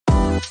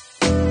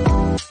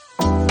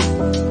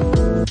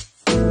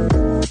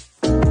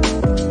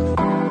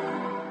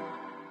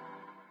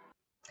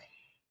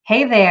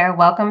Hey there,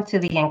 welcome to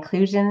the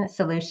Inclusion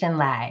Solution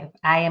Live.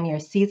 I am your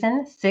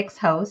season 6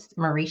 host,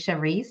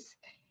 Mareisha Reese,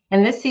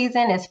 and this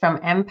season is from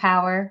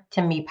MEpower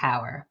to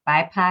MEpower,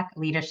 BIPOC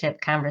Leadership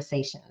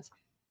Conversations.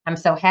 I'm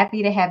so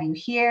happy to have you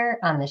here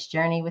on this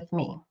journey with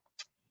me.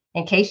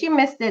 In case you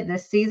missed it,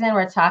 this season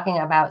we're talking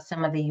about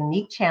some of the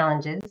unique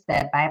challenges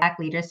that BIPOC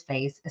leaders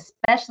face,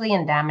 especially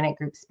in dominant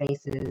group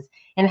spaces,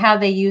 and how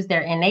they use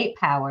their innate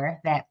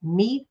power, that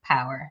me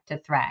power, to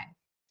thrive.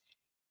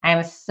 I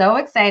am so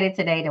excited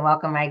today to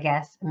welcome my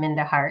guest,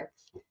 Minda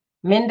Harts.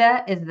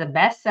 Minda is the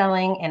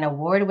best-selling and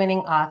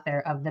award-winning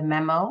author of the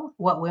Memo,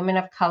 What Women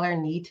of Color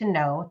Need to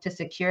Know to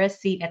Secure a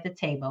Seat at the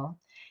Table,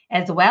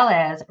 as well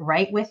as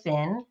Right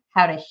Within,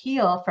 How to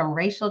Heal from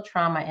Racial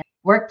Trauma in the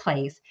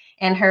Workplace,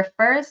 and her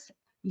first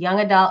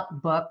young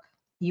adult book,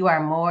 You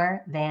Are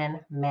More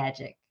Than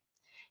Magic.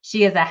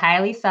 She is a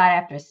highly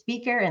sought-after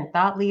speaker and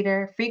thought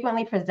leader,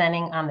 frequently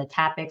presenting on the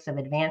topics of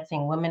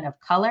advancing women of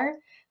color,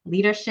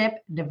 leadership,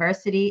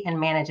 diversity, and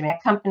management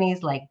at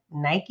companies like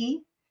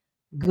Nike,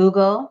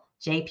 Google,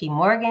 JP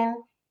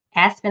Morgan,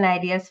 Aspen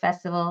Ideas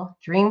Festival,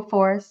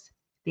 Dreamforce,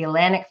 the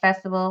Atlantic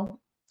Festival,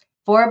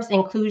 Forbes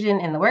Inclusion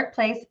in the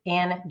Workplace,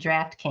 and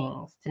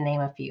DraftKings, to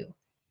name a few.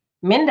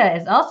 Minda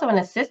is also an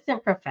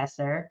assistant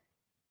professor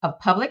of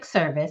public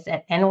service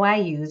at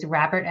NYU's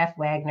Robert F.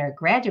 Wagner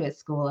Graduate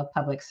School of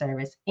Public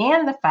Service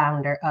and the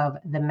founder of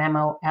the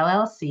Memo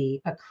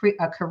LLC,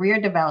 a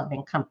career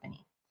development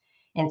company.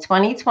 In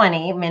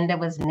 2020, Minda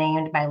was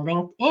named by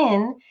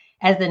LinkedIn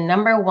as the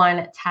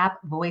 #1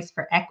 top voice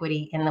for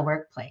equity in the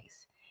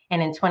workplace. And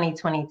in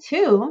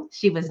 2022,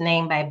 she was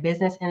named by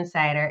Business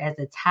Insider as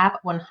the top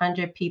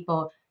 100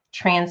 people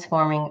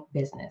transforming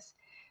business.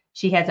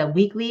 She has a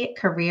weekly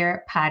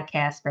career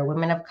podcast for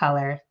women of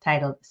color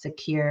titled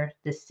Secure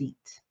the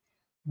Seat.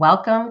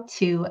 Welcome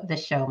to the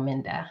show,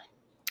 Minda.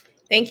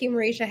 Thank you,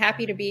 Mareisha.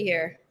 Happy to be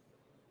here.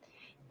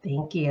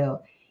 Thank you.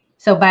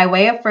 So by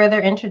way of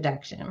further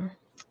introduction,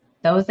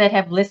 those that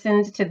have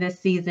listened to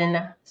this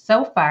season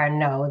so far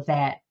know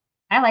that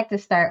I like to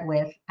start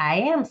with I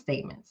am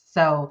statements.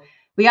 So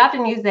we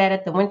often use that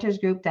at the Winters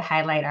Group to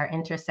highlight our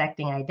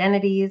intersecting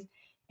identities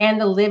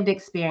and the lived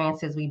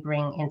experiences we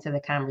bring into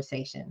the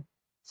conversation.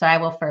 So I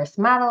will first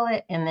model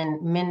it, and then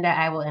Minda,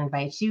 I will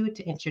invite you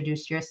to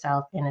introduce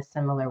yourself in a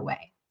similar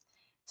way.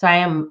 So I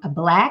am a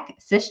Black,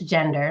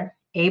 cisgender,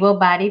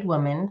 able-bodied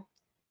woman,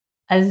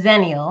 a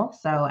Zennial,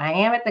 so I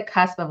am at the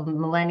cusp of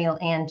millennial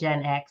and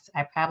Gen X.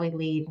 I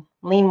probably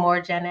lean more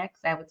Gen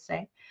X, I would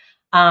say.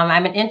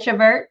 I'm an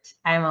introvert.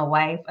 I'm a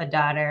wife, a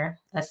daughter,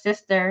 a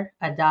sister,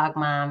 a dog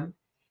mom,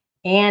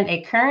 and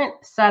a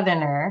current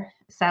Southerner,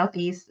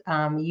 Southeast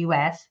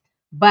US,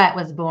 but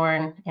was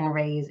born and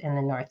raised in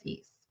the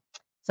Northeast.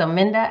 So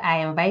Minda, I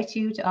invite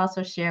you to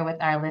also share with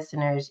our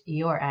listeners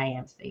your I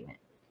am statement.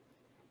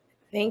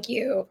 Thank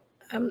you.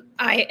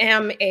 I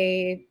am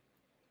a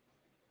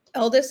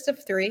eldest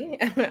of 3.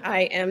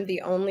 I am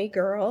the only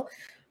girl.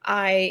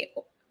 I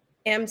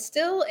am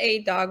still a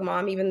dog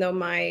mom, even though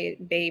my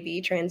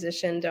baby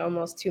transitioned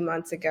almost 2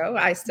 months ago.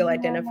 I still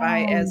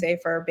identify as a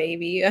fur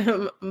baby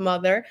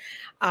mother.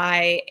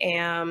 I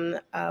am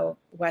a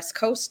West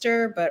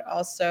Coaster, but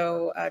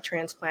also a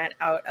transplant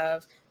out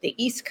of the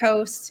East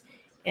Coast.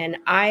 And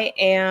I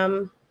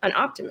am an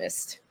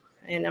optimist,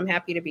 and I'm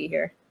happy to be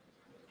here.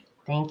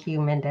 Thank you,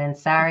 Minda, and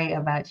sorry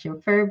about your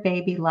fur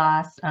baby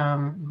loss.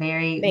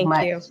 Very Thank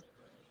much. you.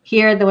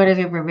 Here at the Winters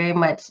Group, we're very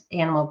much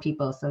animal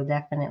people, so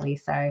definitely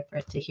sorry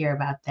to hear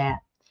about that.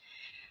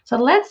 So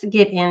let's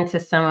get into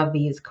some of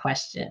these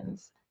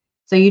questions.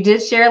 So you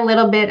did share a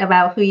little bit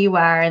about who you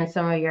are and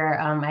some of your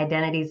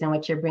identities and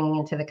what you're bringing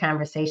into the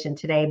conversation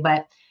today.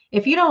 But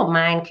if you don't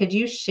mind, could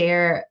you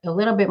share a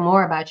little bit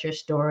more about your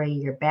story,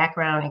 your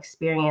background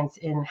experience,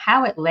 and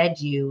how it led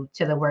you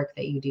to the work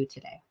that you do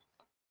today?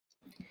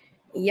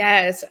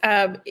 Yes.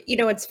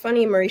 It's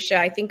funny, Mareisha,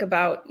 I think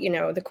about,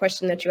 the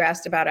question that you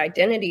asked about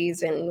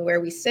identities and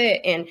where we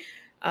sit. And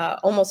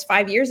almost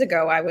 5 years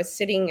ago, I was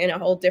sitting in a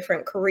whole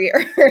different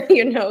career,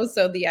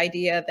 so the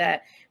idea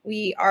that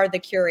we are the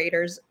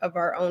curators of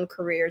our own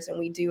careers and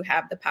we do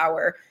have the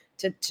power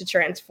to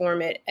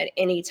transform it at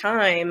any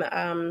time.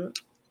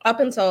 Up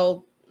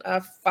until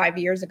 5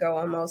 years ago,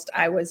 almost,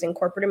 I was in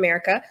corporate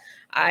America.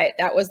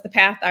 That was the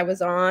path I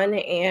was on,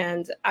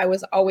 and I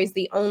was always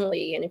the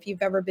only. And if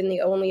you've ever been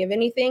the only of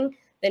anything,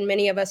 then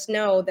many of us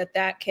know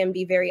that can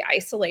be very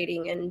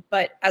isolating.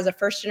 But as a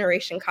first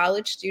generation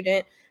college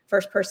student,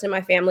 first person in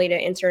my family to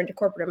enter into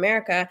corporate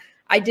America,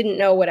 I didn't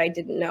know what I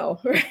didn't know,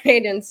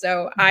 right? And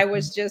so I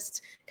was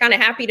just kind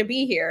of happy to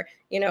be here,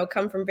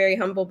 come from very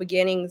humble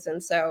beginnings.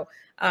 And so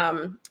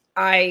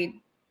I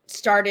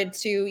started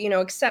to,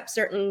 accept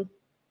certain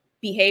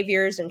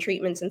behaviors and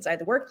treatments inside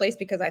the workplace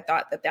because I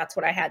thought that that's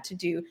what I had to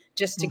do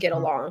just to get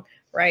along,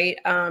 right?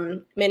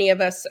 Many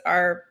of us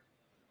are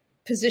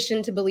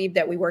positioned to believe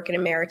that we work in a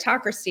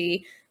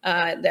meritocracy,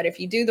 that if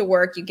you do the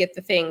work, you get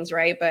the things,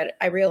 right? But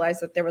I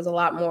realized that there was a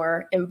lot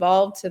more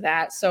involved to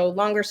that. So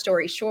longer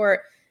story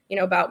short,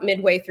 about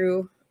midway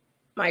through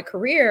my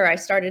career, I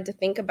started to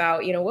think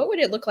about, what would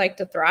it look like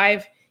to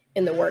thrive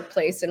in the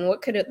workplace, and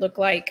what could it look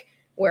like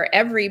where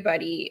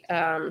everybody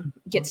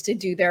gets to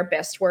do their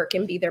best work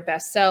and be their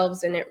best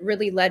selves. And it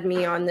really led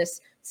me on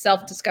this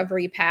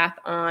self-discovery path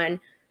on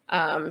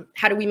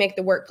how do we make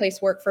the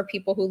workplace work for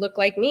people who look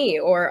like me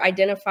or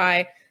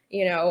identify,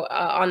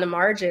 on the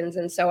margins.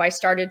 And so I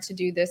started to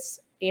do this,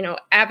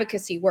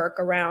 advocacy work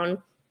around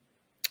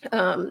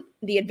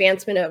the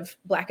advancement of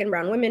Black and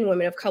brown women,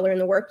 women of color in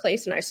the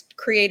workplace. And I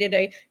created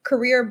a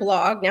career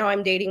blog. Now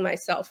I'm dating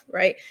myself,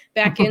 right?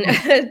 Back in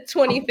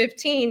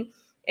 2015.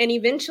 And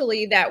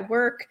eventually that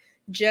work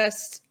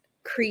just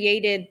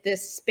created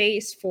this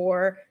space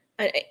for,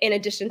 in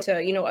addition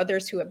to,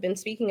 others who have been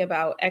speaking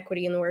about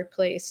equity in the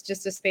workplace,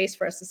 just a space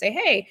for us to say,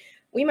 hey,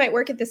 we might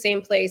work at the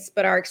same place,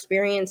 but our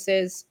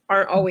experiences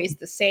aren't always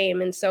the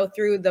same. And so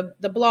through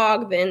the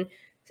blog, then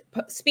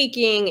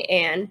speaking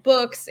and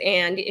books.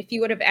 And if you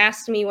would have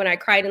asked me when I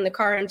cried in the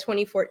car in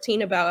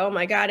 2014 about, oh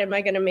my God, am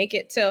I going to make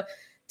it to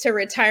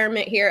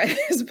retirement here at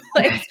this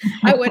place?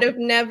 I would have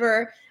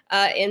never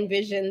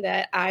envisioned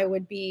that I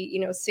would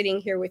be,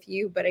 sitting here with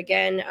you. But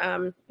again,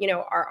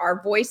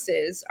 our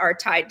voices are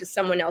tied to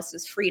someone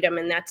else's freedom.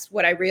 And that's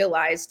what I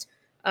realized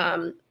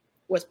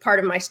was part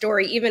of my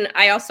story. Even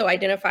I also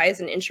identify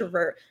as an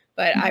introvert,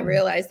 but I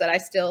realized that I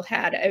still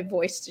had a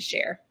voice to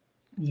share.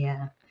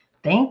 Yeah.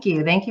 Thank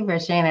you. Thank you for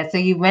sharing that. So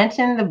you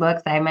mentioned the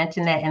books. I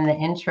mentioned that in the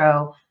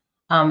intro.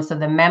 So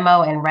the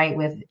Memo and Right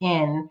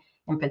Within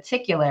in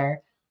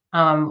particular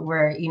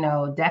were,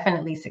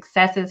 definitely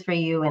successes for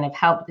you and have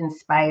helped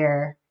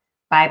inspire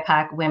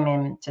BIPOC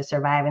women to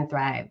survive and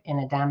thrive in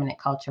a dominant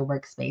culture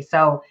workspace.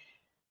 So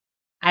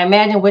I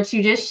imagine what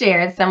you just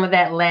shared, some of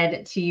that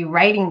led to you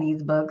writing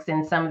these books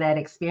and some of that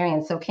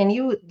experience. So can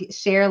you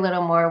share a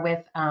little more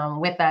with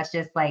us,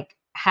 just like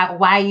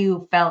why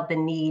you felt the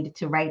need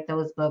to write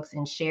those books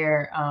and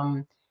share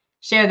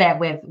that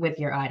with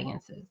your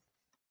audiences?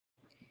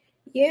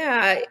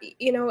 Yeah,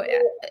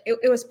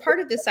 it was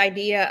part of this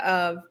idea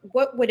of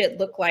what would it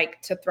look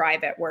like to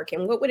thrive at work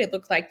and what would it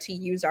look like to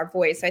use our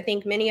voice. I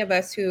think many of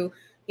us who,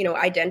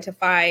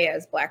 identify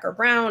as Black or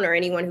brown or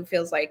anyone who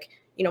feels like,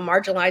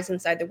 marginalized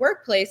inside the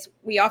workplace,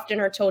 we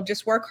often are told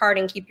just work hard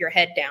and keep your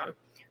head down,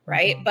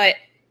 right? Mm-hmm. But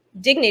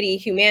dignity,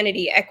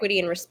 humanity, equity,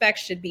 and respect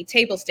should be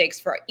table stakes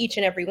for each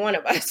and every one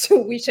of us.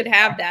 We should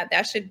have that.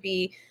 That should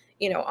be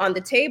on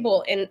the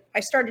table. And I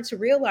started to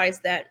realize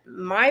that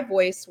my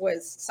voice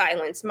was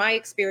silenced. My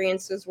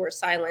experiences were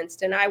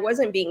silenced, and I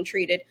wasn't being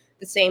treated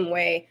the same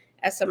way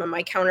as some of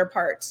my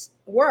counterparts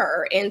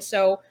were. And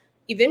so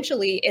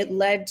eventually it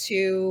led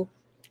to,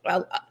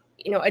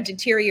 a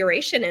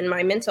deterioration in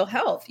my mental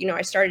health.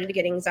 I started to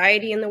get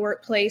anxiety in the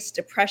workplace,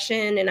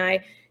 depression, and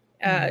I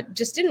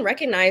just didn't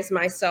recognize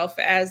myself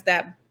as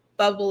that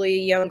bubbly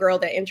young girl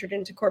that entered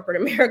into corporate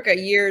America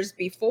years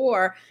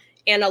before.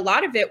 And a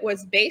lot of it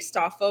was based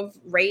off of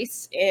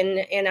race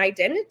and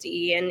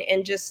identity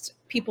and just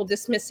people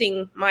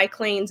dismissing my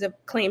claims of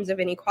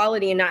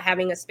inequality and not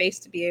having a space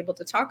to be able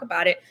to talk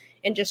about it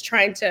and just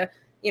trying to,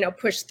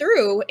 push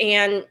through.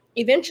 And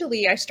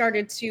eventually I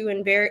started to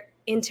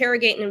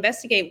interrogate and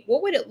investigate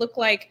what would it look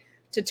like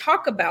to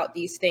talk about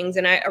these things.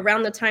 And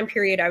around the time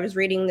period, I was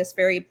reading this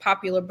very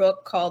popular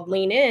book called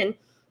Lean In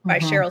by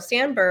Sheryl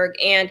Sandberg.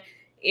 And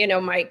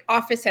my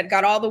office had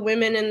got all the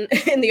women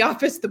in the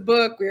office, the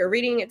book, we were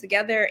reading it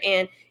together.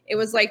 And it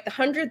was like the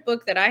 100th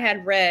book that I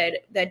had read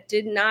that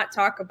did not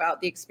talk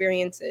about the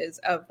experiences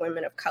of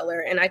women of color.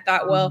 And I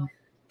thought, well,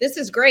 this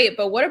is great,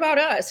 but what about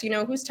us?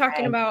 Who's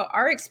talking about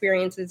our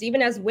experiences?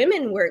 Even as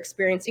women, we're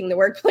experiencing the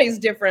workplace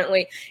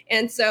differently.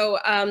 And so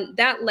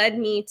that led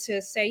me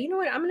to say, you know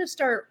what, I'm going to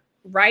start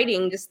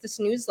writing just this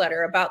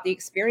newsletter about the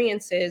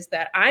experiences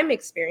that I'm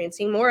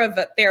experiencing, more of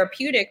a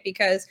therapeutic,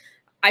 because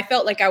I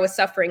felt like I was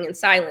suffering in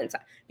silence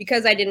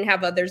because I didn't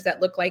have others that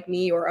looked like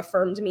me or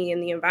affirmed me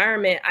in the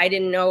environment. I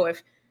didn't know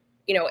if,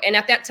 and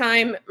at that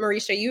time,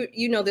 Mareisha,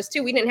 you know this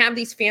too, we didn't have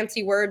these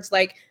fancy words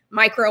like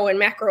micro and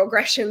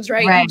macroaggressions,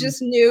 right? You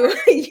just knew,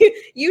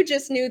 you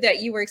just knew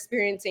that you were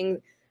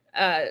experiencing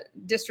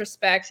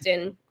disrespect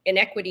and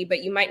inequity,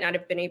 but you might not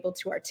have been able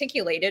to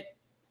articulate it.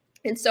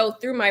 And so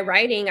through my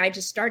writing, I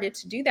just started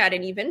to do that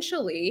and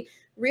eventually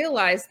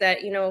realized that,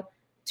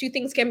 two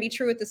things can be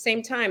true at the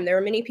same time. There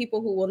are many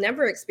people who will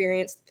never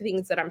experience the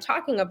things that I'm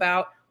talking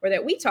about or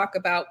that we talk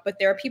about, but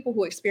there are people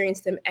who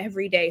experience them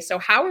every day. So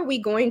how are we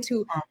going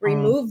to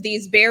remove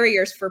these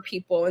barriers for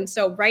people? And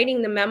so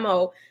writing the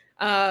memo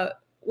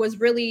was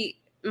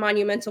really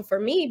monumental for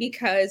me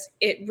because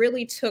it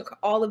really took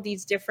all of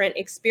these different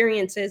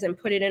experiences and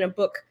put it in a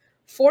book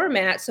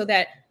format so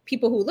that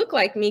people who look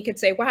like me could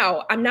say,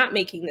 wow, I'm not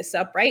making this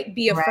up, right?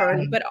 Be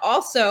affirmed, but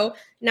also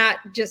not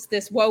just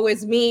this woe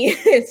is me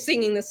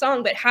singing the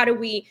song, but how do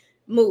we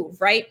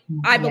move, right?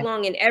 I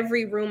belong in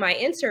every room I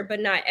enter, but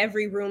not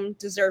every room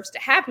deserves to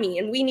have me.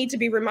 And we need to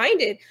be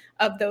reminded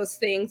of those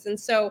things. And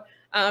so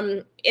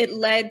it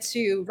led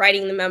to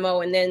writing the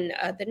memo. And then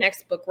the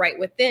next book, Right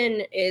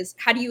Within, is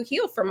how do you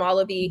heal from all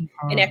of the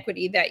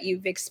inequity that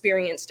you've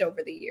experienced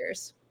over the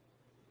years?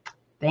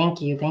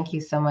 Thank you. Thank you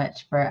so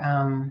much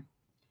for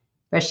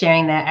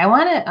sharing that. I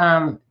want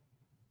to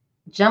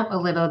jump a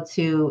little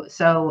to,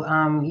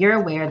 so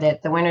you're aware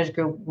that the Winners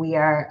Group, we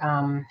are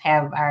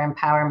have our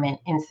Empowerment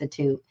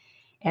Institute,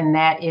 and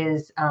that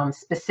is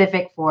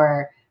specific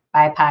for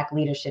BIPOC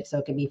leadership. So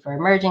it could be for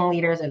emerging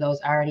leaders or those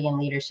already in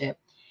leadership.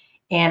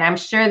 And I'm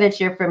sure that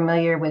you're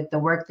familiar with the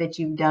work that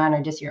you've done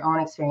or just your own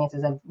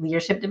experiences of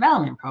leadership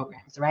development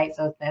programs, right?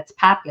 So that's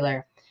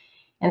popular.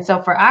 And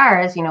so for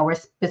ours, we're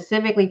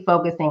specifically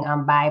focusing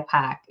on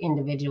BIPOC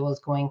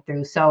individuals going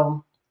through.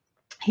 So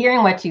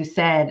hearing what you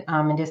said,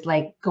 and just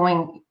like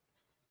going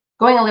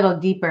a little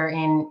deeper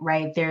in,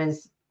 right,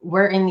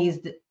 we're in these,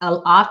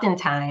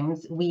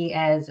 oftentimes we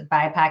as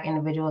BIPOC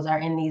individuals are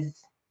in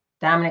these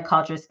dominant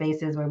culture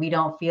spaces where we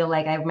don't feel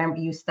like, I remember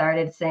you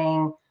started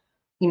saying,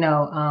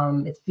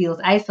 it feels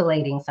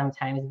isolating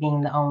sometimes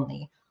being the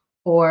only,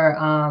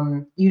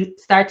 or you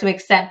start to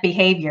accept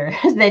behavior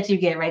that you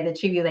get, right,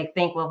 that you like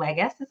think, well, I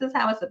guess this is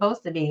how it's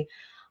supposed to be.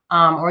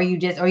 Or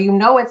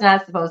it's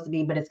not supposed to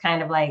be, but it's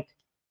kind of like,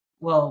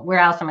 well, where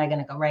else am I going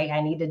to go, right?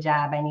 I need a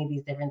job, I need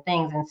these different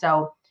things.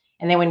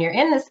 And then when you're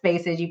in the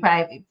spaces, you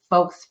probably,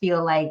 folks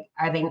feel like,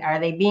 are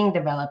they being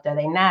developed? Are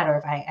they not? Or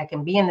if I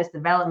can be in this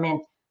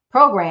development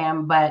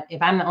program, but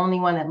if I'm the only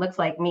one that looks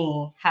like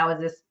me, how is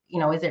this,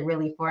 is it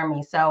really for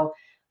me? So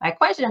my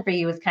question for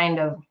you is kind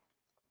of,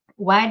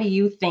 why do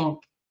you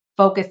think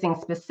focusing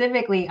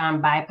specifically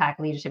on BIPOC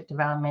leadership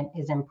development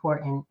is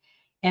important?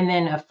 And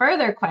then a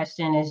further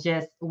question is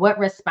just, what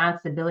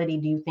responsibility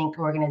do you think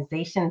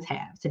organizations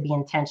have to be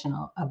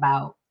intentional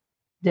about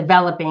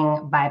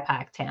developing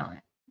BIPOC talent?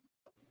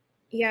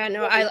 Yeah,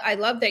 no, I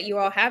love that you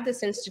all have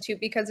this institute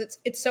because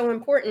it's so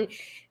important.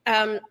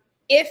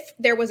 If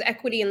there was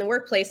equity in the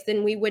workplace,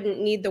 then we wouldn't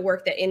need the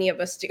work that any of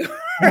us do.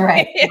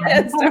 Right.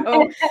 And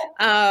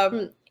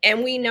so,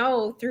 and we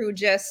know through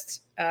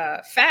just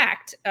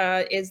fact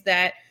is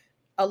that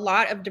a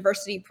lot of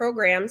diversity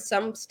programs,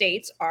 some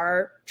states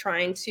are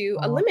trying to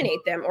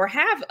eliminate them or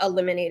have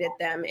eliminated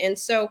them. And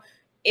so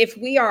if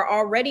we are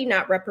already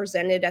not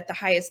represented at the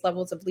highest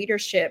levels of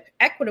leadership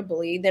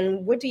equitably,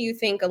 then what do you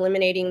think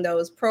eliminating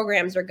those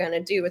programs are going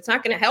to do? It's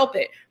not going to help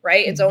it,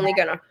 right? It's only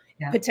going to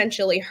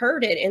potentially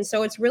hurt it. And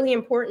so it's really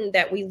important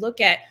that we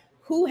look at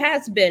who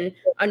has been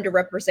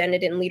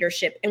underrepresented in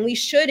leadership, and we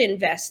should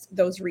invest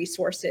those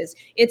resources.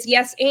 It's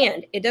yes,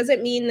 and it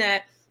doesn't mean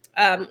that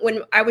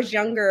when I was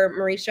younger,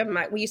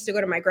 Mareisha, we used to go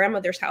to my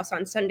grandmother's house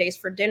on Sundays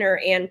for dinner,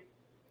 and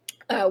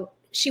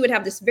she would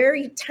have this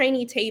very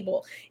tiny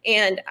table.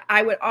 And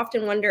I would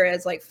often wonder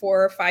as like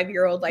 4 or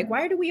 5-year-old, like,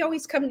 why do we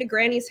always come to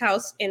Granny's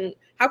house and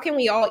how can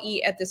we all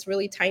eat at this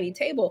really tiny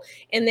table?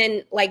 And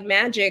then like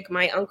magic,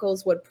 my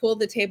uncles would pull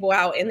the table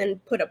out and then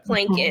put a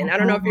plank in. I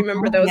don't know if you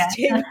remember those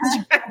tables.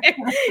 Right?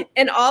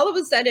 And all of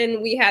a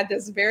sudden we had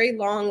this very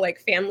long, like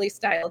family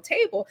style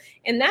table.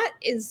 And that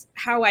is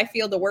how I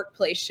feel the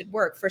workplace should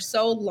work. For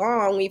so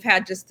long, we've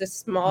had just this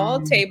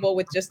small table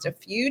with just a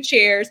few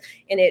chairs,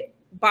 and it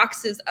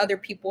boxes other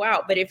people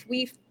out. But if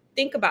we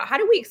think about how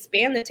do we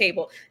expand the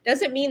table,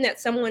 doesn't mean that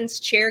someone's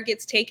chair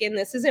gets taken.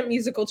 This isn't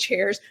musical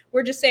chairs.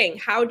 We're just saying,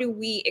 how do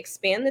we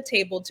expand the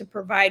table to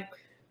provide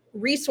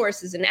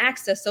resources and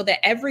access so that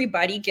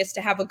everybody gets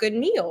to have a good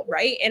meal,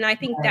 right? And I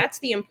think that's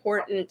the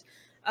important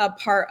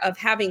part of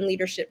having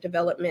leadership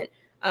development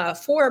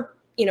for,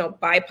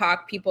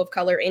 BIPOC, people of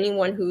color,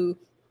 anyone who,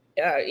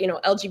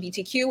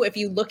 LGBTQ. If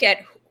you look at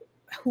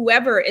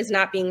whoever is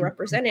not being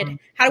represented,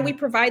 how do we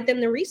provide them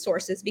the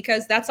resources?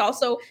 Because that's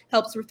also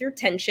helps with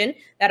retention.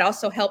 That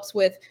also helps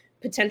with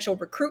potential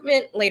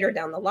recruitment later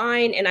down the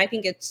line. And I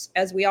think it's,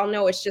 as we all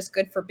know, it's just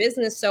good for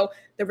business. So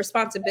the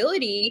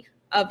responsibility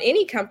of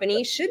any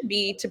company should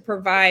be to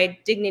provide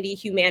dignity,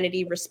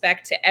 humanity,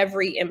 respect to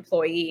every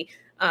employee.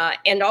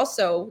 And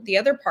also the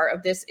other part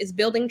of this is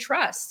building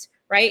trust,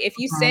 right? If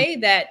you say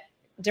that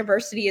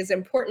diversity is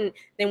important,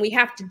 then we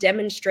have to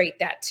demonstrate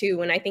that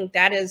too. And I think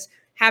that is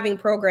having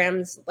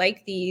programs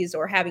like these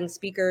or having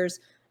speakers,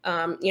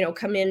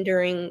 come in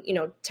during,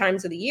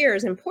 times of the year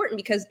is important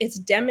because it's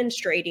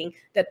demonstrating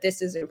that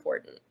this is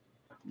important.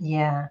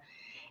 Yeah.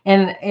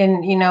 And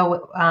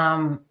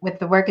with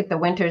the work at the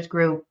Winters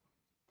Group,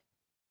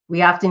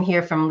 we often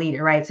hear from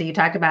leader, right? So you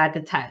talked about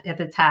at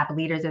the top,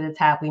 leaders at the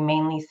top, we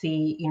mainly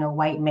see,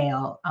 white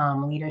male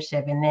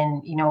leadership. And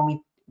then,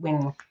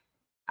 when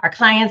our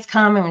clients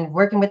come and we're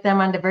working with them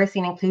on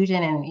diversity and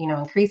inclusion and,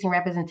 increasing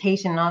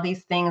representation and all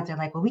these things, they're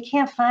like, well, we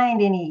can't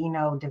find any,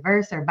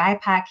 diverse or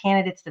BIPOC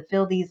candidates to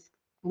fill these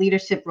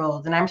leadership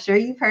roles. And I'm sure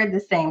you've heard the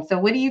same. So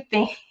what do you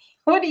think?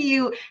 How do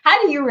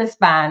you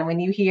respond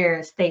when you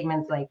hear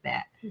statements like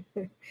that?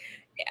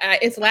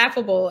 It's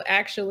laughable,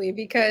 actually,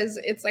 because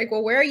it's like,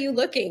 well, where are you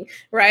looking,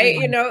 right?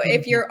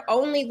 If you're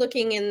only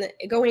looking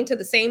going to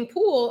the same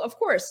pool, of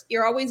course,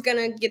 you're always going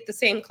to get the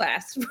same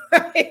class,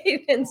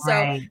 right? And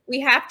so we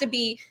have to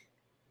be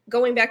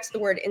going back to the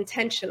word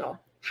intentional.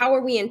 How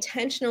are we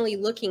intentionally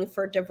looking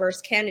for diverse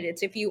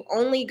candidates? If you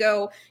only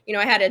go,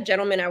 I had a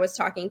gentleman I was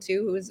talking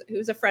to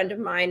who's a friend of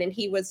mine, and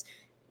he was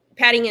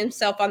patting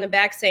himself on the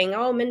back saying,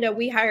 oh, Minda,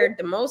 we hired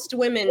the most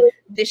women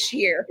this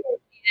year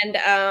and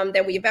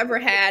that we've ever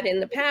had in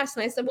the past.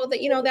 And I said, well,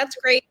 that's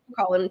great.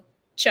 Call him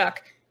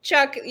Chuck.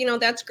 Chuck,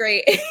 that's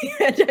great.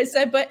 And I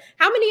said, but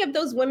how many of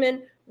those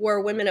women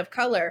were women of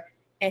color?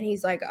 And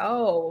he's like,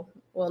 oh,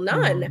 well,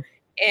 none. Mm.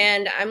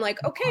 And I'm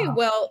like, okay, Wow.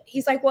 well,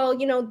 he's like, well,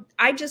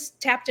 I just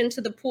tapped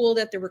into the pool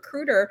that the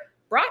recruiter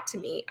brought to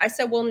me. I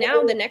said, well,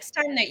 now the next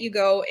time that you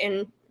go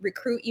and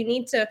recruit, you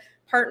need to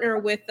partner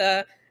with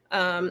a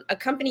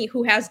company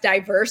who has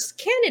diverse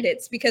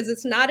candidates, because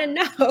it's not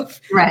enough.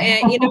 Right.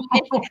 And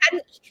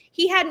and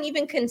he hadn't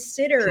even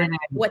considered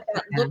what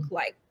that Yeah.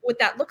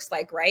 looks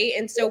like, right?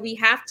 And so we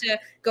have to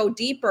go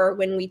deeper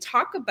when we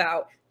talk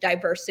about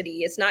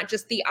diversity. It's not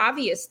just the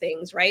obvious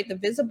things, right? The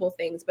visible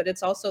things, but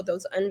it's also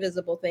those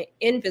invisible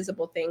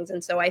things.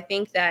 And so I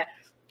think that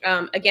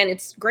again,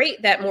 it's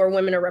great that more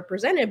women are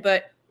represented,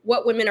 but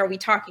what women are we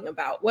talking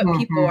about? What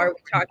people are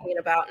we talking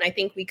about? And I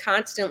think we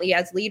constantly,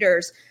 as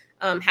leaders,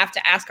 have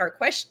to ask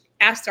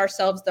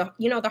ourselves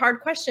the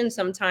hard question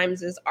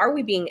sometimes is, are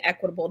we being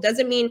equitable?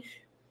 Doesn't mean,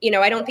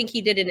 I don't think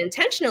he did it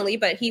intentionally,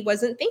 but he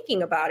wasn't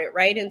thinking about it,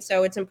 right? And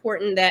so it's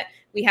important that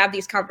we have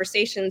these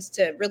conversations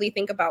to really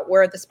think about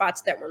where are the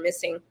spots that we're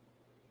missing.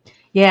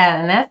 Yeah,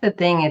 and that's the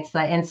thing. It's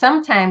like, and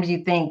sometimes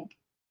you think,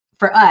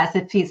 for us,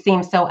 it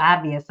seems so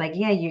obvious. Like,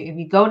 yeah, if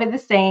you go to the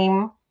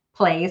same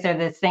place or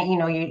the same,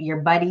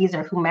 your buddies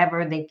or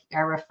whomever they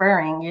are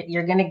referring,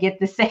 you're gonna get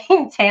the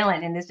same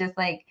talent. And it's just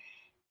like,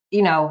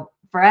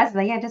 for us,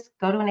 like, yeah, just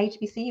go to an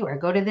HBCU or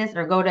go to this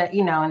or go to,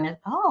 and it's,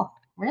 oh,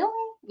 really?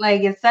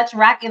 Like, it's such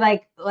rocky,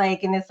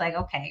 and it's like,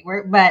 okay,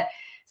 but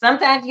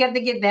sometimes you have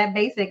to get that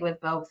basic with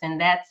folks, and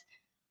that's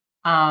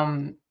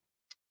um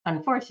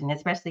unfortunate,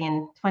 especially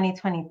in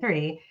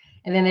 2023.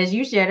 And then, as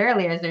you shared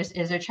earlier,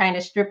 as they're trying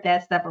to strip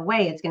that stuff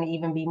away, it's going to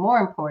even be more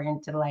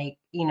important to, like,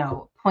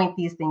 point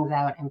these things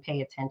out and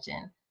pay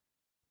attention.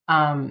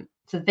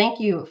 So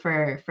thank you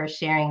for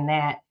sharing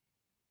that.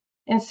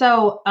 And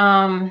so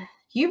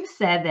you've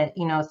said that,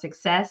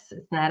 success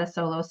is not a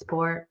solo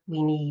sport.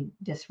 We need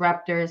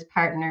disruptors,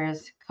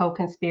 partners,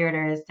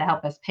 co-conspirators to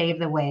help us pave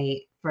the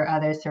way for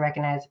others to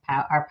recognize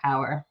our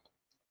power.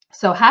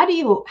 So how do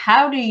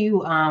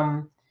you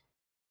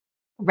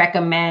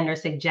recommend or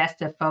suggest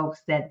to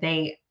folks that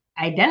they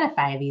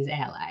identify these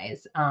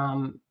allies?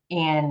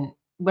 And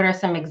what are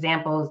some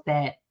examples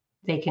that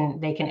they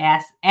can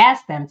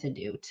ask them to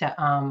do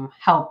to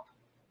help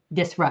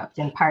disrupt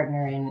and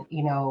partner and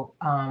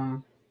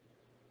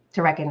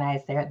to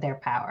recognize their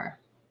power?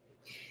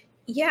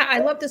 Yeah, I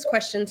love this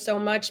question so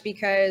much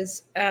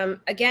because,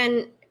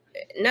 again,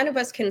 none of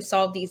us can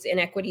solve these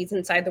inequities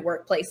inside the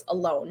workplace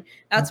alone.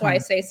 That's why I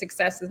Mhm. say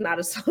success is not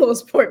a solo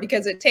sport,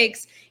 because it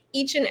takes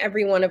each and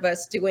every one of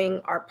us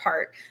doing our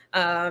part.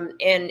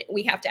 And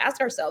we have to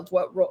ask ourselves,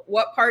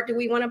 what part do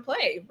we want to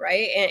play,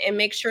 right? And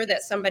make sure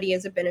that somebody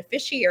is a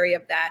beneficiary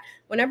of that.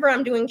 Whenever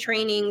I'm doing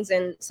trainings,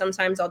 and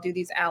sometimes I'll do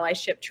these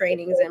allyship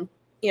trainings, and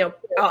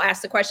I'll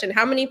ask the question,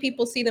 how many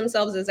people see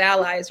themselves as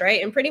allies,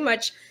 right? And pretty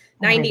much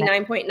Oh my God.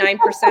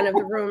 99.9% of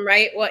the room,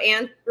 right, will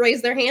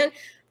raise their hand,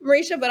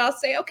 Mareisha. But I'll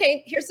say,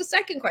 okay, here's the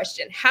second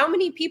question. How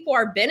many people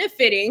are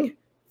benefiting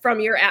from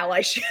your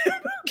allyship?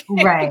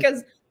 Okay, Right.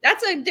 because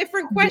that's a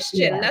different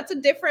question. Yeah. That's a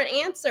different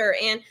answer.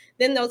 And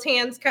then those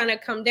hands kind of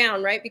come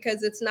down, right?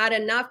 Because it's not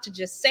enough to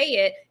just say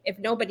it if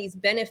nobody's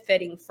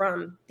benefiting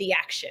from the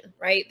action,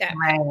 right? That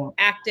Right.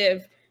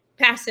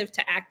 passive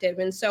to active.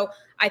 And so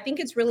I think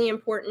it's really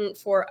important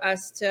for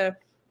us to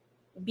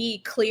be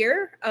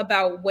clear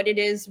about what it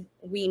is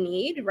we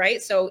need,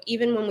 right? So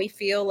even when we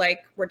feel like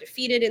we're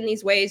defeated in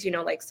these ways,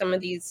 like some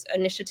of these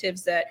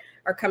initiatives that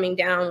are coming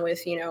down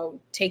with,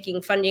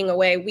 taking funding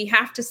away, we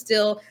have to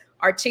still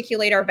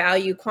articulate our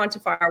value,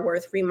 quantify our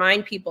worth,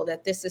 remind people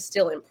that this is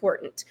still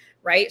important,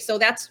 right? So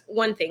that's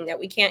one thing, that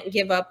we can't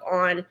give up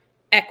on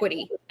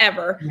equity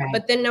ever. Right.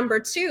 But then number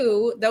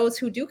two, those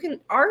who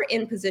are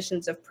in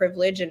positions of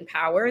privilege and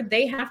power,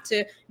 they have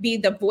to be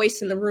the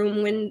voice in the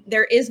room when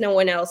there is no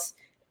one else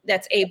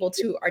that's able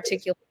to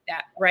articulate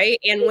that, right?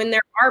 And when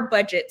there are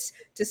budgets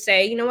to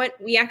say, you know what,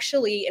 we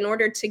actually, in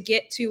order to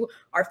get to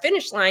our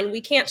finish line, we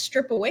can't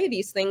strip away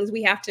these things.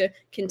 We have to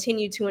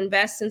continue to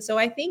invest. And so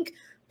I think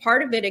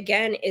part of it,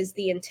 again, is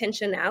the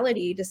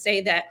intentionality to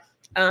say that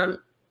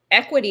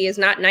equity is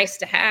not nice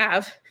to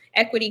have.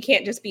 Equity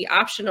can't just be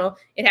optional.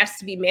 It has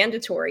to be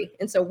mandatory.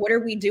 And so what are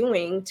we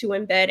doing to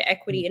embed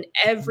equity in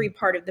every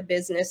part of the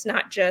business,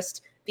 not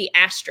just the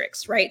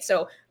asterisks, right?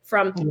 So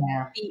from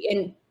the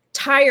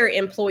entire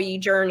employee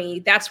journey,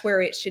 that's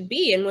where it should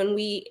be. And when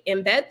we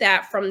embed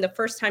that from the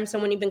first time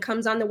someone even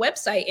comes on the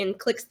website and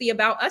clicks the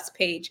About Us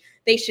page,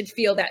 they should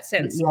feel that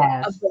sense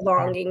of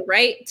belonging,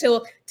 right?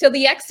 Till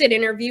the exit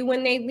interview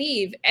when they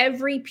leave,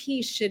 every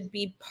piece should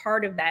be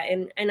part of that.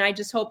 And I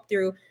just hope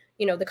through,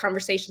 the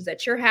conversations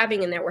that you're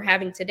having and that we're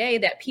having today,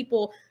 that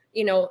people,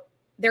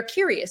 they're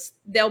curious.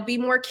 They'll be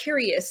more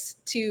curious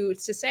to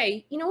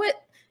say, you know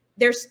what?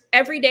 There's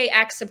everyday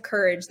acts of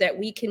courage that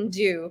we can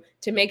do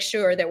to make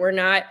sure that we're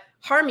not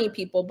harming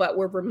people, but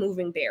we're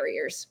removing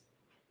barriers.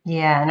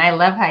 Yeah, and I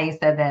love how you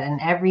said that.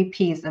 And every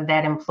piece of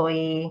that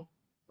employee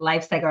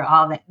life cycle,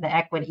 all the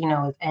equity,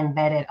 is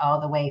embedded all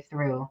the way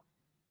through.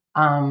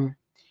 And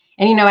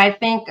I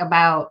think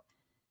about,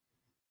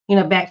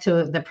 back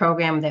to the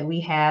program that we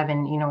have,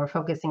 and, we're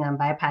focusing on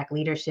BIPOC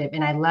leadership,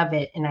 and I love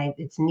it. And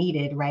it's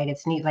needed, right?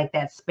 It's neat, like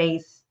that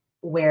space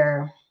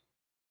where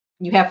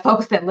you have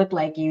folks that look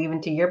like you,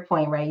 even to your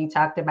point, right? You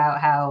talked about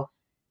how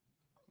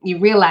you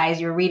realize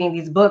you're reading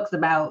these books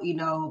about,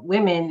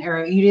 women,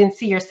 or you didn't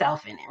see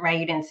yourself in it, right?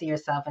 You didn't see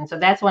yourself. And so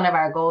that's one of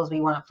our goals.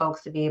 We want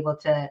folks to be able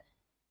to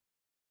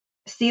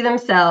see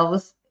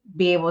themselves,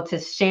 be able to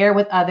share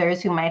with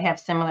others who might have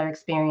similar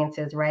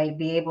experiences, right?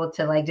 Be able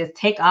to like just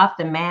take off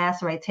the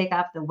mask, right? Take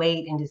off the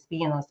weight and just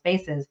be in those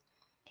spaces.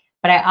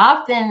 But I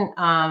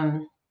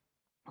often,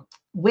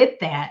 with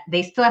that,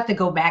 they still have to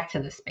go back to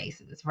the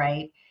spaces,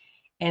 right?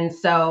 And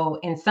so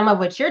in some of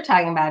what you're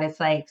talking about, it's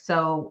like,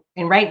 so,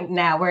 and right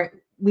now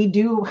we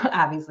do,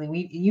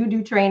 obviously you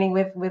do training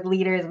with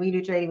leaders, we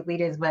do training with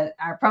leaders, but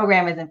our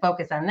program isn't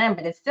focused on them,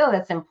 but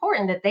it's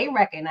important that they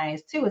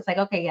recognize too. It's like,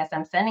 okay, yes,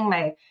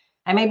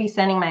 I may be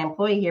sending my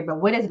employee here, but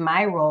what is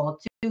my role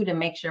to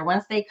make sure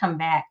once they come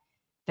back,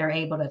 they're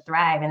able to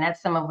thrive? And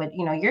that's some of what,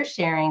 you're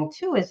sharing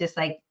too, is just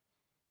like,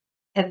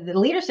 the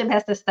leadership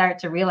has to start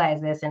to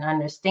realize this and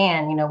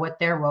understand, what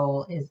their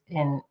role is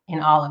in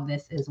all of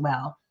this as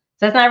well.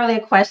 So it's not really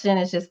a question;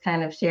 it's just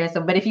kind of share.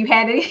 So, but if you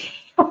had any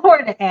more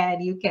to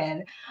add, you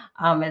can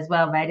as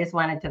well. But I just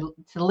wanted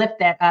to lift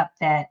that up.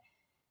 That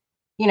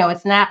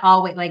it's not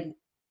always like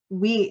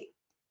we.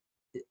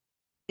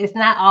 It's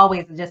not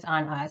always just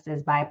on us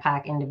as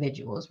BIPOC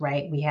individuals,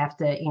 right? We have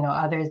to,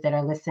 others that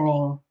are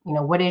listening,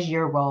 what is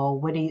your role?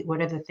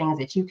 What are the things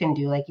that you can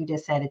do? Like you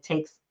just said, it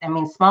takes,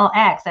 small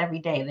acts every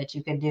day that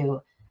you could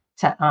do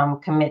to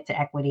commit to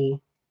equity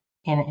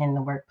in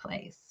the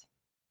workplace.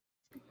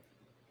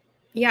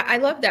 Yeah, I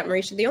love that,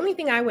 Mareisha. The only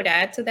thing I would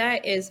add to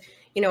that is,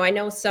 I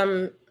know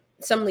some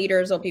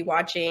leaders will be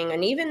watching,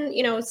 and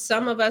even,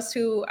 some of us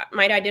who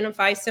might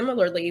identify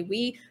similarly,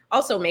 we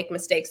also make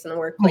mistakes in the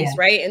workplace,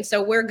 right? And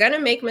so we're going to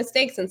make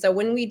mistakes. And so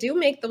when we do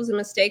make those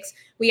mistakes,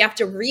 we have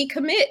to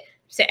recommit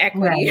to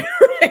equity.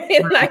 Right.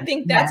 And I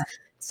think that's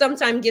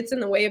sometimes gets in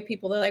the way of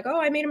people. They're like, oh,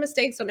 I made a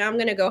mistake, so now I'm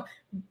going to go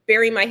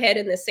bury my head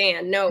in the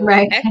sand. No,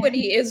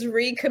 equity is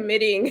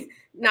recommitting,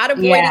 not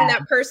avoiding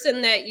that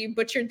person that you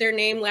butchered their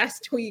name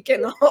last week.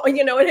 And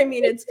you know what I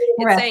mean? It's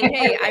saying,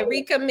 hey, I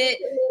recommit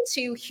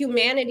to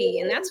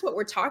humanity. And that's what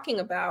we're talking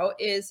about,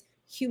 is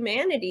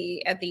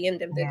humanity at the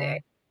end of the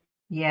day.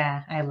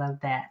 Yeah, I love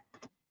that.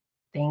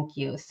 Thank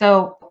you.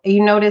 So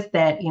you notice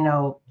that,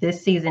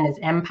 this season is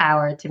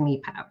empower to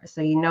MEpower.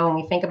 So, when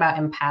we think about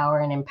empower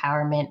and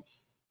empowerment,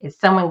 it's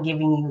someone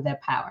giving you the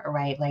power,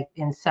 right? Like,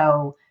 and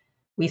so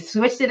we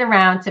switched it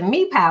around to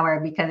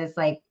MEpower because it's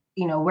like,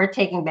 we're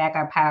taking back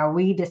our power.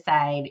 We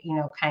decide,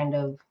 kind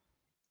of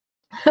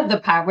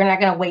the power. We're not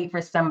going to wait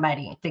for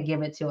somebody to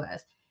give it to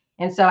us.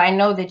 And so I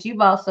know that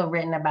you've also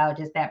written about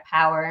just that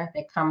power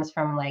that comes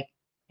from like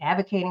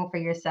advocating for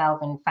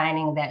yourself and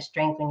finding that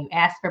strength when you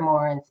ask for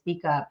more and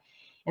speak up.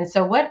 And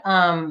so what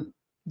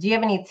do you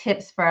have any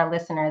tips for our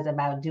listeners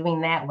about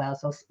doing that well?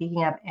 So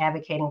speaking up,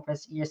 advocating for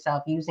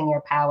yourself, using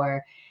your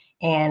power,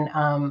 and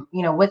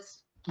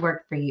what's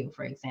worked for you,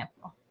 for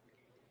example?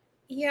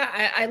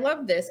 Yeah, I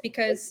love this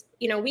because,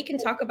 we can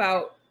talk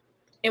about,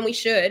 and we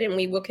should, and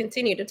we will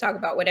continue to talk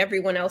about what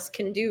everyone else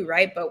can do,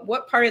 right? But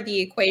what part of the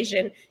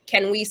equation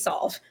can we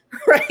solve,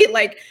 right?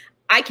 Like,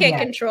 I can't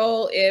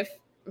control if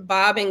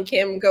Bob and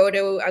Kim go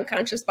to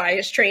unconscious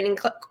bias training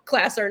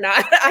class or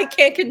not. I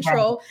can't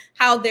control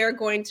how they're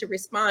going to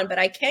respond, but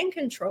I can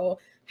control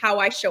how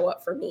I show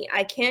up for me.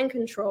 I can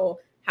control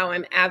how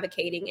I'm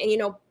advocating.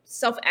 And,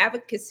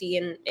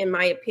 self-advocacy, in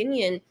my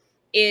opinion,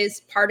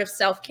 is part of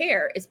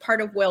self-care, is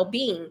part of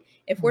well-being.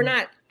 If we're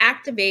not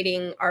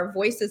activating our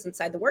voices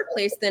inside the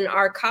workplace, then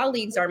our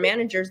colleagues, our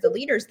managers, the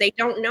leaders, they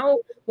don't know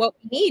what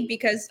we need,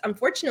 because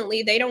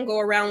unfortunately they don't go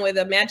around with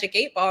a magic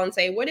 8-ball and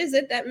say, what is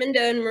it that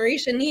Minda and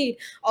Mareisha need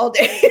all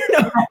day?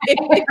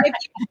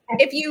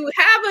 If you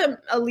have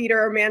a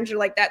leader or manager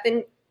like that,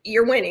 then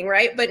you're winning,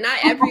 right? But not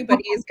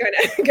everybody is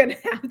gonna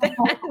have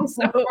that. And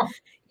so,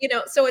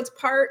 so it's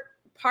part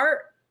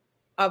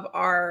of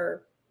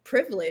our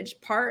privilege,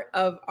 part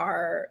of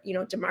our,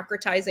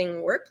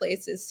 democratizing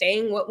workplace is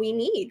saying what we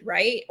need,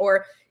 right?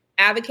 Or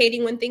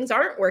advocating when things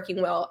aren't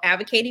working well,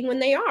 advocating when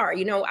they are.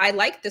 I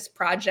like this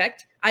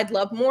project, I'd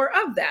love more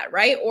of that,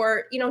 right?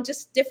 Or,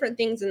 just different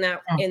things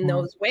in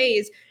those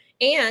ways.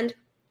 And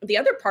the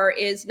other part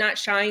is not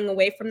shying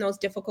away from those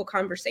difficult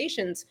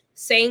conversations,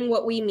 saying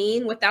what we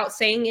mean without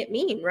saying it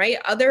mean, right?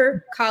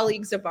 Other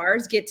colleagues of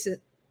ours get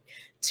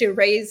to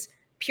raise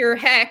pure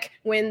heck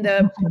when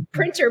the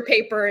printer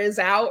paper is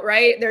out,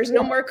 right? There's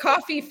no more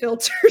coffee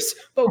filters.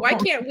 But why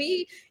can't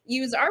we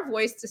use our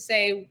voice to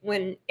say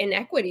when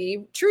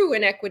true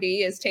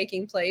inequity is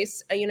taking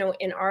place,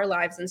 in our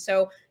lives? And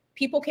so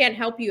people can't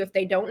help you if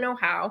they don't know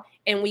how,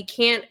 and we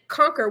can't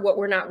conquer what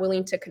we're not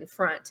willing to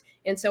confront.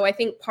 And so I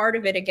think part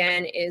of it,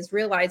 again, is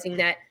realizing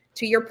that,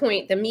 to your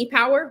point, the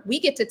MEpower, we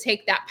get to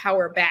take that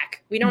power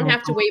back. We don't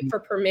have to wait for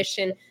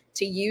permission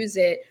to use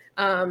it.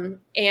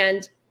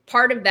 And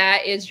part of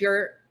that is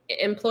your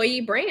employee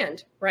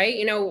brand, right?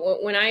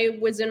 When I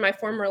was in my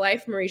former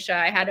life, Mareisha,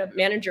 I had a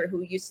manager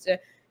who used to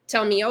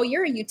tell me, oh,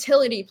 you're a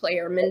utility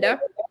player, Minda.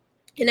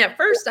 And at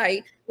first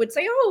I would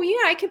say, oh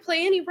yeah, I could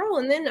play any role.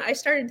 And then I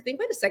started to think,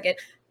 wait a second,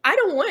 I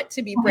don't want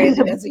to be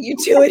branded as a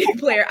utility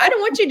player. I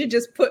don't want you to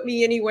just put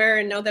me anywhere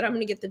and know that I'm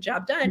going to get the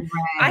job done. Right.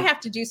 I have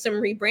to do some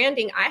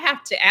rebranding. I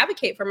have to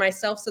advocate for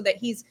myself so that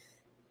he's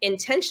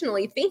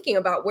intentionally thinking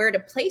about where to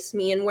place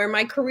me and where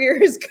my career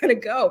is going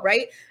to go,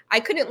 right?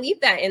 I couldn't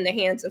leave that in the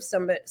hands of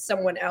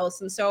someone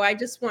else. And so I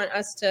just want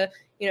us to,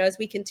 as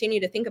we continue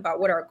to think about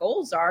what our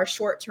goals are,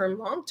 short-term,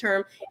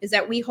 long-term, is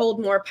that we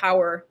hold more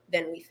power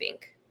than we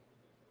think.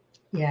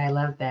 Yeah, I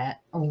love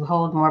that. We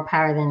hold more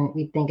power than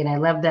we think. And I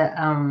love that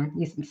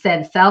you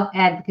said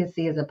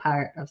self-advocacy is a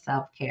part of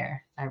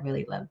self-care. I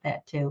really love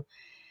that too.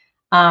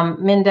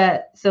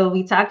 Minda, so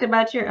we talked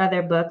about your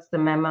other books, The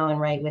Memo and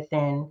Right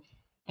Within,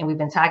 and we've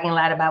been talking a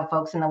lot about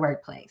folks in the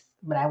workplace.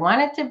 But I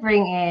wanted to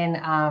bring in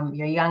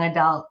your young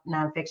adult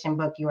nonfiction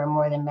book, You Are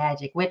More Than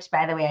Magic, which,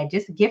 by the way, I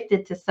just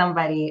gifted to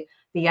somebody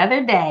the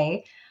other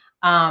day.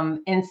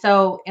 And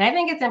I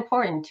think it's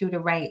important too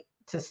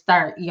to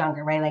start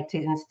younger, right? Like to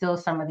instill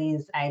some of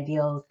these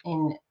ideals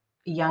in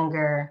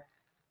younger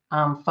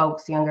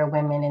folks, younger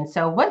women. And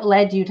so what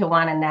led you to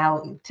want to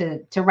now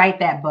to write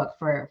that book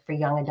for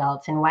young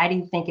adults? And why do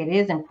you think it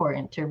is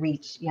important to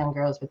reach young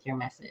girls with your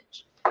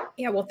message?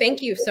 Yeah, well,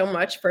 thank you so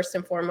much, first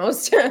and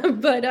foremost.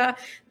 But,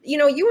 You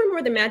Are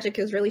More Than Magic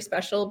is really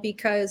special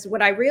because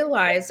what I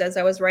realized as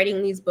I was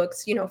writing these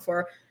books,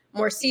 for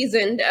more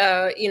seasoned,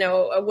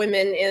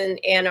 women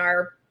and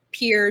our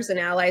peers and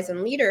allies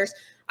and leaders,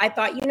 I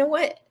thought,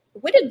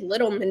 what did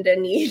little Minda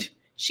need?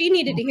 She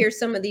needed to hear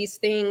some of these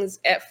things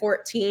at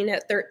 14,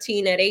 at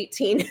 13, at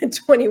 18, at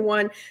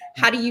 21,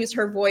 how to use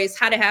her voice,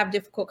 how to have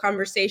difficult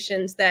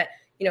conversations that,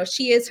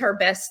 she is her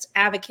best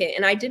advocate.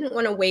 And I didn't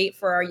want to wait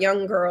for our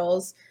young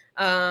girls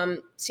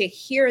to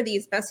hear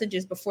these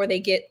messages before they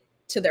get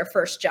to their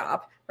first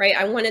job, right?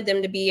 I wanted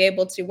them to be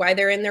able to, while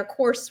they're in their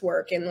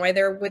coursework and while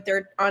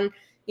they're on,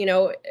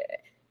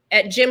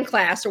 at gym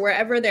class or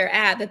wherever they're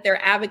at, that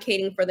they're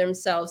advocating for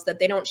themselves, that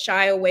they don't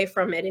shy away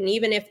from it. And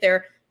even if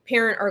their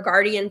parent or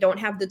guardian don't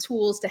have the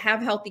tools to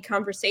have healthy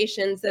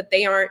conversations, that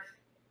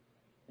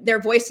their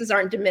voices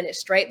aren't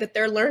diminished, right? That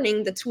they're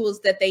learning the tools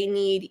that they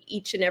need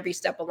each and every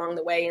step along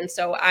the way. And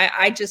so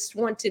I just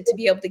wanted to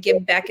be able to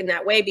give back in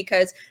that way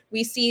because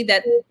we see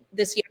that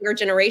this younger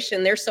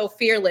generation, they're so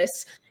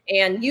fearless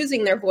and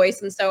using their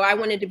voice. And so I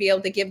wanted to be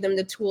able to give them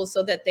the tools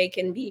so that they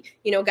can be,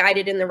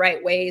 guided in the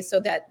right way so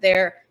that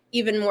they're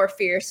even more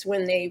fierce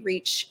when they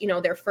reach,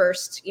 their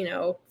first,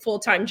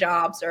 full-time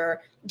jobs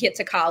or get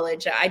to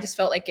college. I just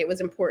felt like it was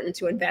important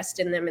to invest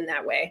in them in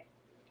that way.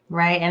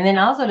 Right. And then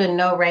also to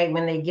know, right,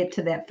 when they get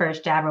to that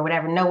first job or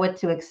whatever, know what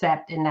to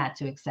accept and not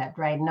to accept,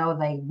 right?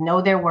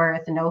 Know their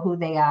worth, know who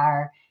they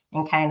are,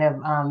 and kind of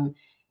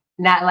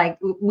not like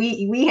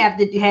we had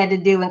to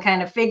do and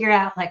kind of figure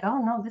out like,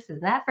 oh no, this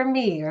is not for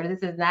me, or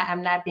this is not,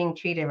 I'm not being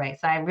treated right.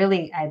 So I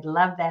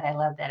love that. I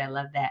love that. I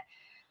love that.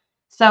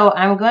 So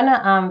I'm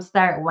gonna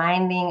start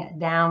winding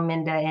down,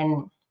 Minda,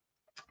 and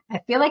I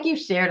feel like you've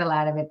shared a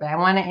lot of it, but I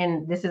want to,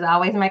 and this is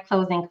always my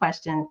closing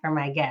question for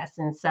my guests.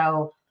 And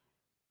so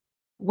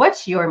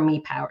what's your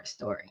MEpower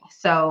story?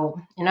 So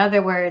in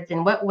other words,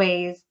 in what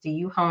ways do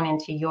you hone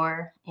into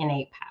your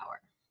innate power?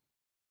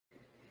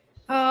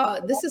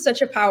 This is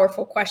such a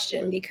powerful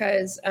question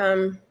because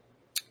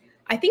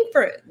I think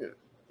for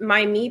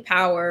my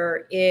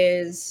MEpower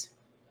is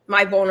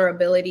my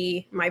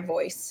vulnerability, my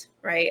voice,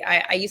 right?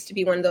 I used to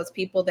be one of those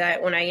people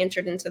that when I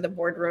entered into the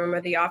boardroom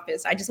or the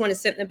office, I just want to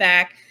sit in the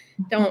back.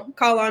 Don't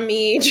call on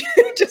me,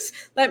 just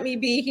let me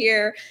be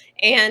here.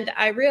 And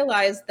I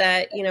realized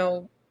that,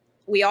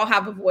 we all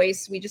have a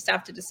voice. We just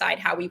have to decide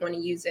how we want to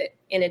use it.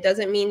 And it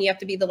doesn't mean you have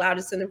to be the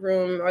loudest in the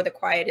room or the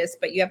quietest,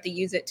 but you have to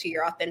use it to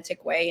your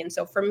authentic way. And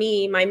so for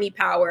me, my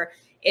MEpower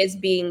is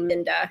being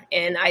Minda.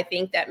 And I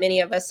think that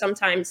many of us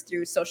sometimes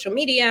through social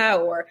media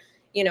or,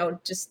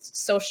 just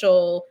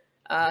social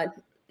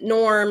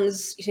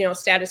norms,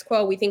 status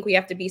quo, we think we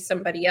have to be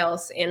somebody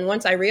else. And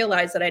once I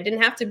realized that I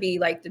didn't have to be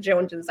like the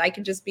Joneses, I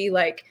could just be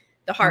like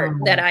the heart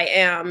that I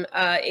am,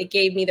 it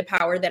gave me the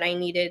power that I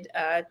needed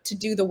to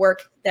do the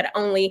work that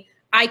only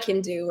I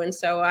can do. And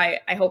so I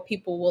hope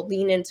people will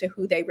lean into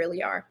who they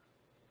really are.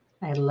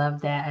 I love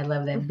that. I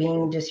love that.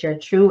 Being just your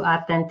true,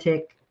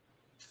 authentic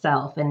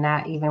self and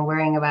not even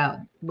worrying about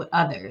what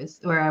others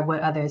or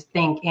what others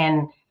think.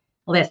 And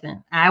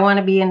listen, I want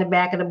to be in the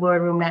back of the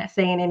boardroom, not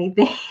saying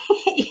anything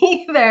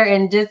either.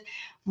 And just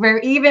for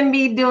even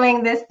me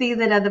doing this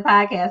season of the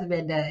podcast,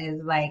 Minda,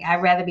 is like,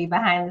 I'd rather be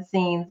behind the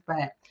scenes,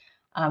 but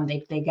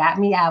they got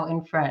me out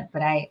in front.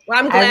 But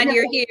I'm glad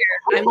you're here.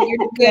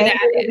 You're good at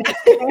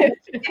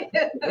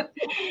it.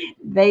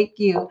 Thank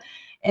you.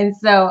 And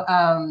so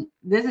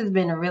this has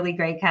been a really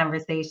great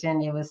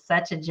conversation. It was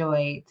such a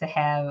joy to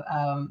have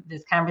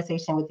this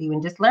conversation with you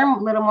and just learn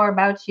a little more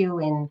about you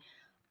and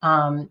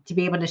to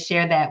be able to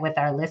share that with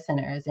our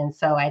listeners. And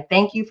so I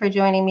thank you for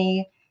joining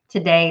me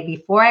today.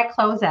 Before I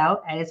close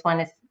out, I just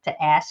want to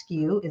to ask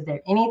you, is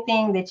there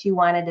anything that you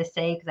wanted to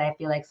say? Because I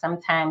feel like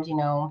sometimes, you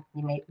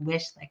may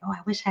wish like, oh,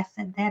 I wish I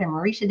said that, and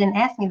Mareisha didn't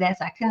ask me that,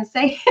 so I couldn't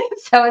say it.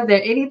 So is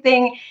there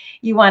anything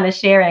you want to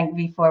share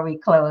before we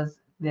close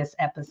this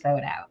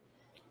episode out?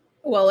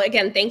 Well,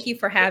 again, thank you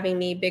for having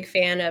me. Big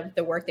fan of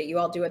the work that you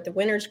all do at the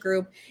Winners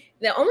Group.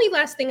 The only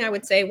last thing I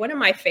would say, one of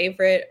my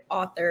favorite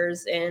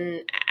authors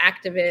and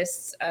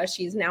activists,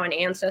 she's now an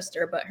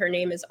ancestor, but her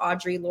name is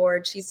Audre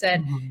Lorde. She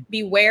said,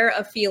 beware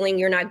of feeling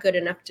you're not good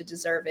enough to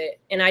deserve it.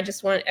 And I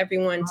just want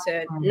everyone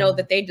to know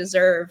that they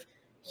deserve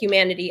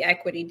humanity,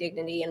 equity,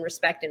 dignity, and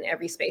respect in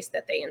every space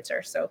that they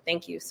enter. So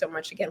thank you so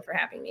much again for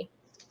having me.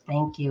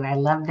 Thank you. I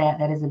love that.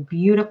 That is a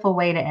beautiful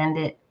way to end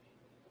it.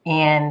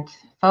 And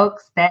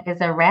folks, that is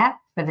a wrap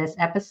for this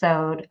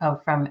episode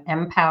of From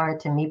MEpower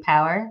to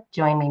MEpower.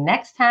 Join me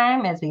next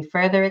time as we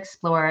further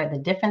explore the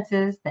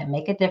differences that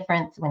make a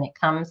difference when it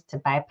comes to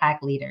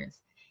BIPOC leaders.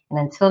 And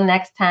until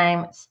next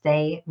time,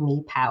 stay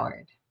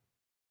MEpowered.